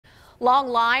Long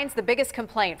lines, the biggest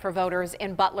complaint for voters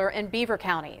in Butler and Beaver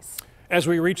counties. As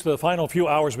we reach the final few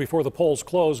hours before the polls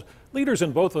close, leaders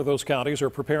in both of those counties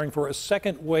are preparing for a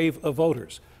second wave of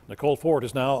voters. Nicole Ford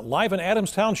is now live in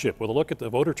Adams Township with a look at the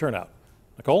voter turnout.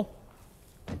 Nicole?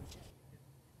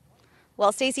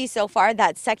 Well, Stacey, so far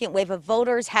that second wave of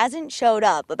voters hasn't showed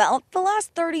up. About the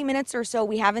last 30 minutes or so,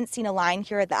 we haven't seen a line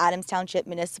here at the Adams Township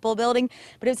Municipal Building,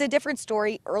 but it was a different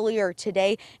story earlier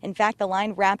today. In fact, the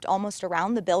line wrapped almost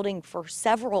around the building for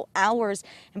several hours.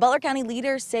 And Butler County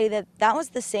leaders say that that was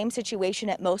the same situation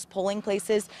at most polling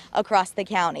places across the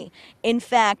county. In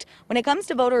fact, when it comes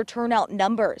to voter turnout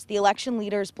numbers, the election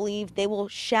leaders believe they will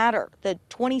shatter the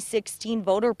 2016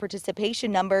 voter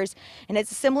participation numbers. And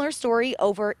it's a similar story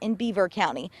over in Beaver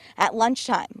County. At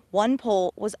lunchtime, one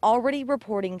poll was already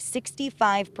reporting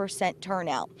 65%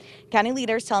 turnout. County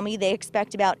leaders tell me they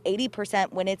expect about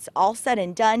 80% when it's all said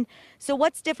and done. So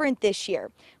what's different this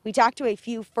year? We talked to a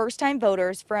few first-time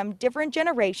voters from different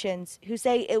generations who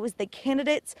say it was the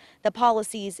candidates, the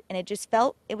policies, and it just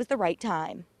felt it was the right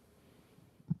time.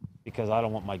 Because I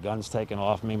don't want my guns taken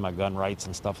off me, my gun rights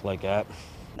and stuff like that.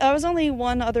 I was only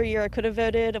one other year I could have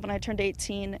voted when I turned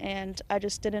 18, and I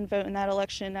just didn't vote in that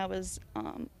election. I was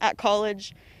at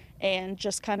college and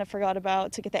just kind of forgot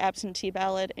about to get the absentee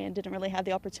ballot and didn't really have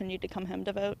the opportunity to come home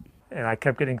to vote. And I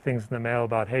kept getting things in the mail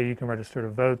about, hey, you can register to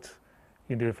vote,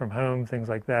 you can do it from home, things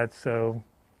like that. So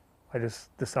I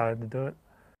just decided to do it.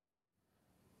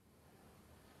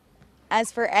 As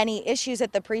for any issues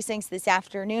at the precincts this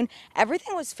afternoon,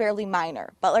 everything was fairly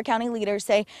minor. Butler County leaders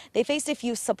say they faced a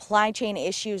few supply chain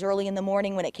issues early in the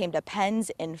morning when it came to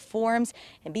pens and forms.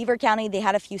 In Beaver County, they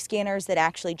had a few scanners that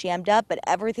actually jammed up, but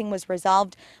everything was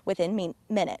resolved within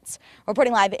minutes.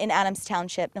 Reporting live in Adams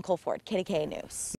Township, Nicole Ford, KDKA News.